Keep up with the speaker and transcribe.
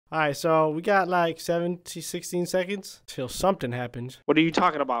All right, so we got like 16 seconds till something happens. What are you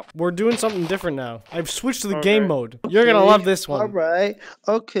talking about? We're doing something different now. I've switched to the game mode. You're gonna love this one. All right.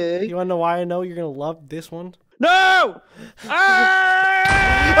 Okay. You wanna know why I know you're gonna love this one? No! Oh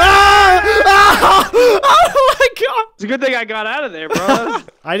my god! It's a good thing I got out of there, bro.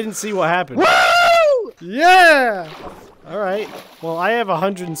 I didn't see what happened. Woo! Yeah! All right. Well, I have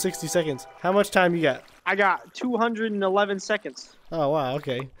 160 seconds. How much time you got? I got 211 seconds. Oh, wow.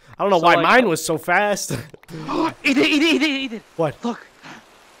 Okay. I don't know why mine was so fast. He did. What? Look.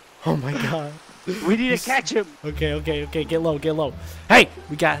 Oh my god. We need to catch him. Okay. Get low. Hey,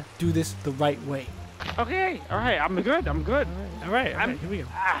 we gotta do this the right way. Okay. All right. I'm good. All right. Here we go.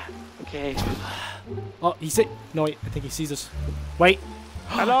 Okay. Oh, he's it. No, wait. I think he sees us. Wait.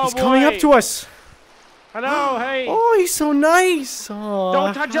 Hello, he's coming up to us. Hello. Hey. Oh, he's so nice. Oh,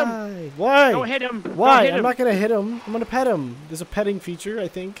 Don't touch him. Why? Don't hit him. Why? Don't hit him. I'm not gonna hit him. I'm gonna pet him. There's a petting feature, I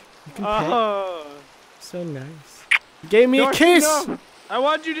think. You can pet. So nice. You gave me a kiss. No. I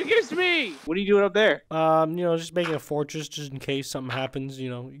want you to kiss me. What are you doing up there? You know, just making a fortress just in case something happens. You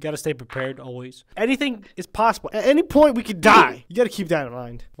know, you gotta stay prepared always. Anything is possible. At any point, we could die. You gotta keep that in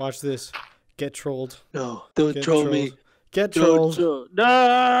mind. Watch this. Get trolled. No, don't troll me. Get trolled.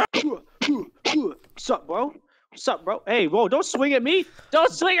 No. What's up, bro? What's up, bro? Hey, whoa, don't swing at me.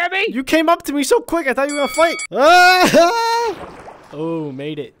 Don't swing at me. You came up to me so quick, I thought you were gonna fight. Ah! Oh,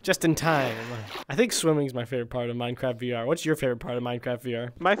 made it. Just in time. I think swimming's my favorite part of Minecraft VR. What's your favorite part of Minecraft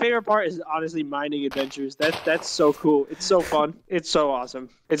VR? My favorite part is honestly mining adventures. That's so cool. It's so fun. It's so awesome.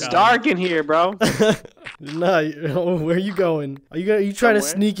 It's dark in here, bro. No, where are you going? Are you trying to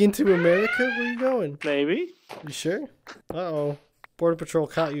sneak into America? Where are you going? Maybe. You sure? Uh-oh. Border Patrol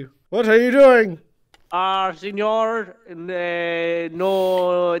caught you. What are you doing? Senor,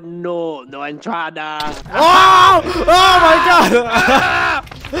 no entrada. Oh! Oh my god!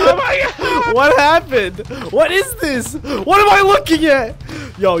 Oh my god! What happened? What is this? What am I looking at?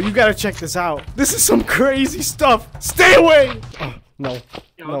 Yo, you gotta check this out. This is some crazy stuff. Stay away! Oh, no.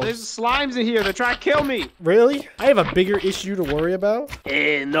 Yo, No. there's slimes in here. They're trying to kill me. Really? I have a bigger issue to worry about.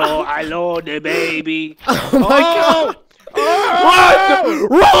 No, I love the baby. Oh my god! Run!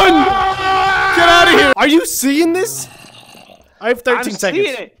 Run! Get out of here! Are you seeing this? I have 13 seconds.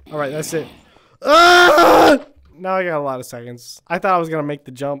 Seeing it. All right, that's it. Ah! Now I got a lot of seconds. I thought I was gonna make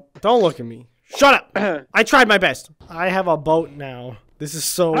the jump. Don't look at me. Shut up! I tried my best. I have a boat now. This is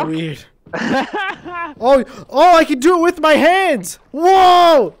so weird. Oh, I can do it with my hands.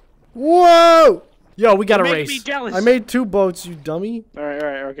 Whoa! Whoa! Yo, we got a race. Me jealous. I made 2 boats, you dummy. All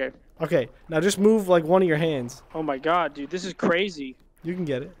right, okay. Okay, now just move like one of your hands. Oh my god, dude, this is crazy. You can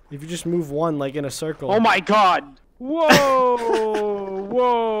get it. If you just move one like in a circle. Oh my god. Whoa!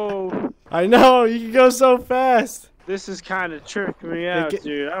 Whoa! I know, you can go so fast. This is kind of tricking me out,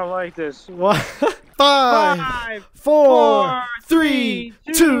 dude. I don't like this. What? 5, 4, 3,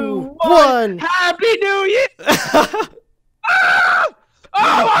 2, 1. Happy New Year! Ah!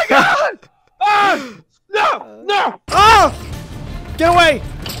 Oh my god! Ah! No! Oh! Get away!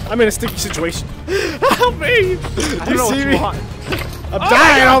 I'm in a sticky situation. Help me! Do you see me? I'm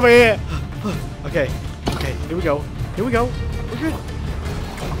dying over here. Okay, here we go. We're good.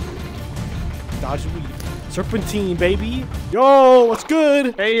 Dodge and weave. Serpentine, baby. Yo, what's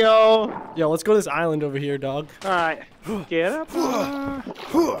good? Hey, yo. Yo, let's go to this island over here, dog. All right. Get up.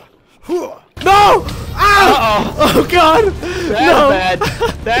 No! Ah! Oh god! That's no. bad.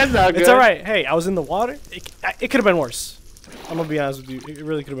 That's not good. It's all right. Hey, I was in the water. It could have been worse. I'm gonna be honest with you. It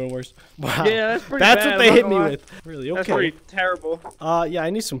really could have been worse. Wow. Yeah, that's pretty That's bad. what they hit me with. Really? Okay. That's pretty terrible. Yeah, I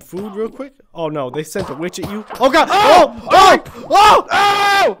need some food real quick. Oh no, they sent a witch at you. Oh god! Oh! Go!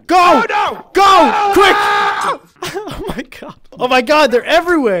 Oh no! Go! Oh, Quick! no! Oh my god! Oh my god! They're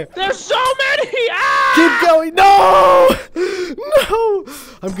everywhere! There's so many! Ah! Keep going! No! No!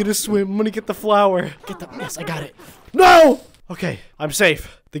 I'm gonna swim. I'm gonna get the flower. Yes, I got it. No! Okay, I'm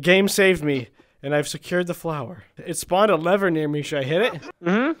safe. The game saved me. And I've secured the flower. It spawned a lever near me. Should I hit it?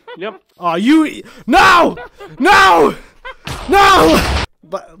 Mm-hmm. Yep. Oh, you... No! No! No!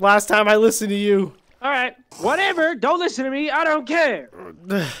 But last time I listened to you. All right. Whatever. Don't listen to me. I don't care.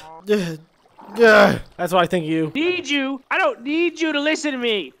 That's what I think of you. Need you. I don't need you to listen to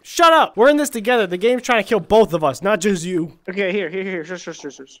me. Shut up. We're in this together. The game's trying to kill both of us, not just you. Okay, here.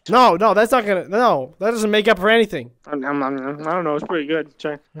 Shush. No, that's not gonna... No, that doesn't make up for anything. I don't know. It's pretty good.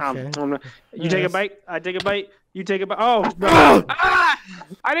 Try. Okay. You take a bite. I take a bite. You take a bite. Oh. Ah!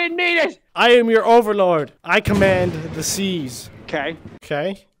 I didn't mean it. I am your overlord. I command the seas. Okay.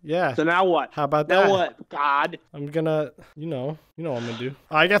 Okay? Yeah. So now what? How about that? Now what? God. I'm gonna... You know what I'm gonna do.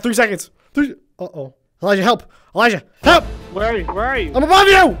 I got 3 seconds. Uh-oh. Elijah, help! Elijah, help! Where are you? Where are you? I'm above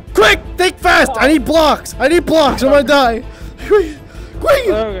you! Quick! Think fast! I need blocks! I need blocks! I'm gonna die! Quick! Quick!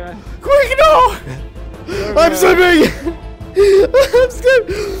 Okay. Quick! No! I'm swimming! I'm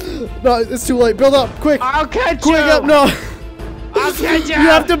scared! No, it's too late. Build up! Quick! I'll catch Quick you! up! No! I'll catch you! You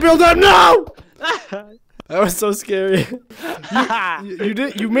have to build up! No! That was so scary.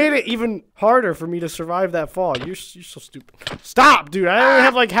 You made it even harder for me to survive that fall. You're so stupid. Stop, dude. I only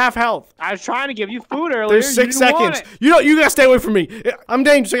have like half health. I was trying to give you food earlier. There's 6 seconds. You gotta stay away from me. I'm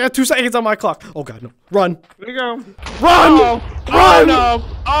dangerous. I got 2 seconds on my clock. Oh god, no. Run. Here we go. Run! Oh, Run! oh no!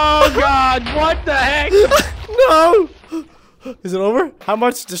 Oh god! What the heck? No! Is it over? How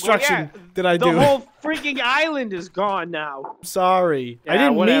much destruction did I do? The whole freaking island is gone now. Sorry. I Yeah,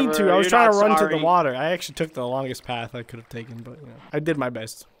 didn't mean to. I was You're trying to not run to sorry. the water. I actually took the longest path I could have taken, but you know, I did my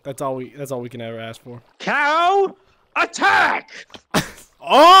best. That's all we can ever ask for. Cow, attack!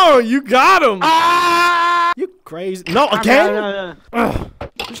 Oh, you got him! Ah! You crazy? No, again? No. Ugh.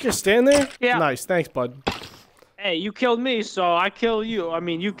 You just gonna stand there? Yeah. Nice, thanks, bud. Hey, you killed me, so I kill you. I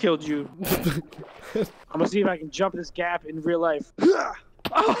mean, you killed you. I'm gonna see if I can jump this gap in real life.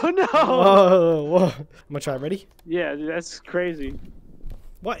 Oh no! Whoa, whoa. I'm gonna try. Ready? Yeah, dude, that's crazy.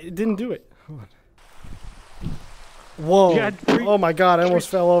 What? It didn't do it. Hold on. Whoa. You had Oh my god, I almost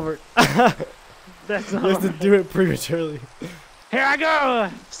fell over. That's You not. have to do it prematurely. Here I go.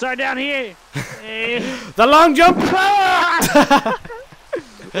 Start down here. The long jump! Ah!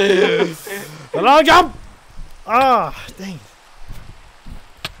 The long jump! Ah, dang.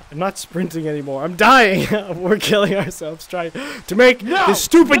 I'm not sprinting anymore. I'm dying. We're killing ourselves trying to make this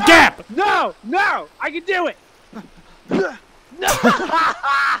stupid gap. No! No! I can do it!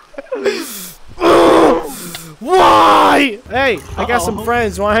 Why? Hey, I got some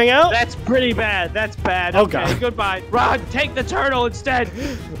friends. Want to hang out? That's pretty bad. That's bad. Oh, Okay, God. goodbye. Rod, take the turtle instead.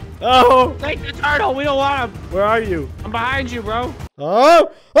 Oh, Take the turtle. We don't want him. where are you? I'm behind you, bro.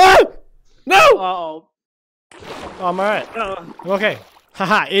 Oh, oh, no. Uh-oh. Oh, I'm alright. Okay.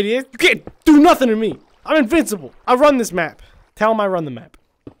 Haha, idiot. You can't do nothing to me. I'm invincible. I run this map. Tell him I run the map.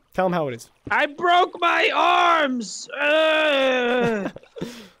 Tell him how it is. I broke my arms.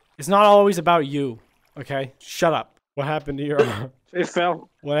 It's not always about you, okay? Shut up. What happened to your arm? It fell.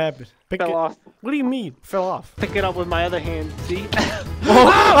 What happened? Pick Fell it. off. What do you mean? Fell off. Pick it up with my other hand. See? Oh,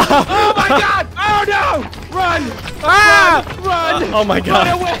 Oh my god! Oh no! Run! ah! Run! Oh my god.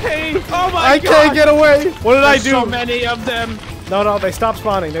 Run away! Oh my I god! can't get away. What did I There's do? so many of them. No, they stopped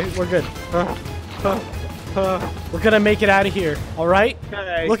spawning. We're good. We're gonna make it out of here. All right?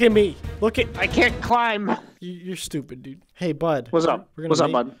 Okay. Look at me. Look at. I can't climb. You're stupid, dude. Hey, bud. What's up? We're gonna What's up,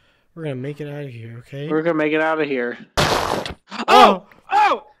 make- bud? We're gonna make it out of here, okay? We're gonna make it out of here. Oh!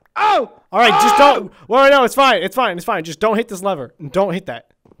 Oh! Oh! All right, just don't. Well, no, it's fine. It's fine. It's fine. Just don't hit this lever. And don't hit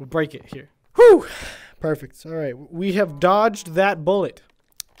that. We'll break it here. Whew. Perfect. All right, we have dodged that bullet.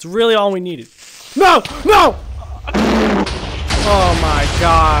 It's really all we needed. No! No! Oh my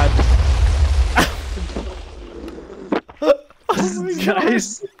god. Oh my god.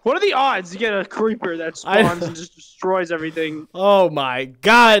 Guys, what are the odds you get a creeper that spawns and just destroys everything? Oh my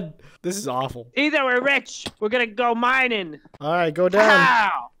god. This is awful. Either we're rich, we're gonna go mining. All right, go down.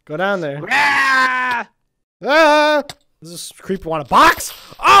 Ow! Go down there. Ah! Ah! Does this creeper want a box?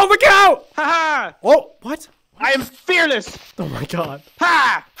 Oh, look out! Ha Oh, what? I am fearless. Oh my god.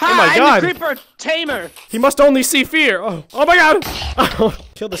 Ha! Ha! Oh my I'm God. the creeper tamer. He must only see fear. Oh, oh my god. Oh,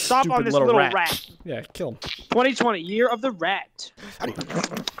 kill the Stop stupid on this little, little rat. rat. Yeah, kill him. 2020, year of the rat.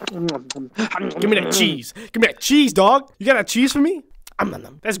 Give me that cheese. Give me that cheese, dog. You got that cheese for me?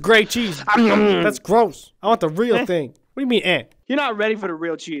 That's gray cheese. That's gross. I want the real thing. What do you mean, eh? You're not ready for the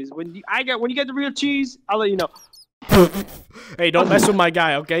real cheese. When you get the real cheese, I'll let you know. Hey, don't mess with my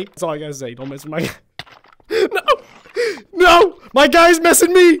guy, okay? That's all I gotta say. Don't mess with my guy. No! No! My guy's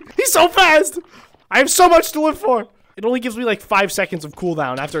messing me! He's so fast! I have so much to live for! It only gives me like 5 seconds of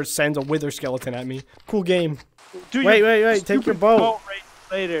cooldown after it sends a wither skeleton at me. Cool game. Do Wait, your wait, wait. Take your stupid bow. right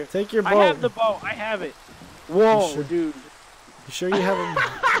later. Take your I bow. have the bow. I have it. Whoa, sure? dude. You sure you have him?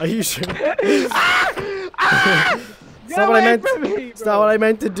 Are you sure? Get not what I away meant. from me, It's not what I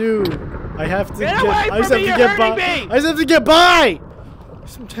meant to do. I have to Get get. away I from just have me, to you're get by. hurting me! I just have to get by. I'm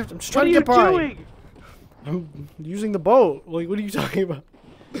just trying What are to you get by. doing? I'm using the boat. Like, what are you talking about?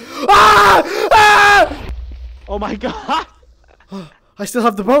 Ah! Ah! Oh my god. I still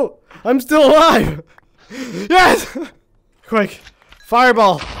have the boat. I'm still alive. Yes. Quick,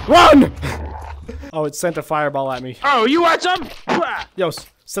 fireball, run! Oh, it sent a fireball at me. Oh, you want some? Yo,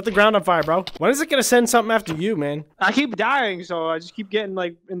 set the ground on fire, bro. When is it gonna send something after you, man? I keep dying, so I just keep getting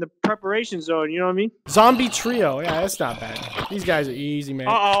like in the preparation zone. You know what I mean? Zombie trio. Yeah, that's not bad. These guys are easy, man.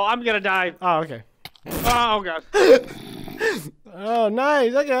 Uh oh, I'm gonna die. Oh, okay. Oh god. Oh,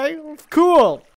 nice. Okay. Cool.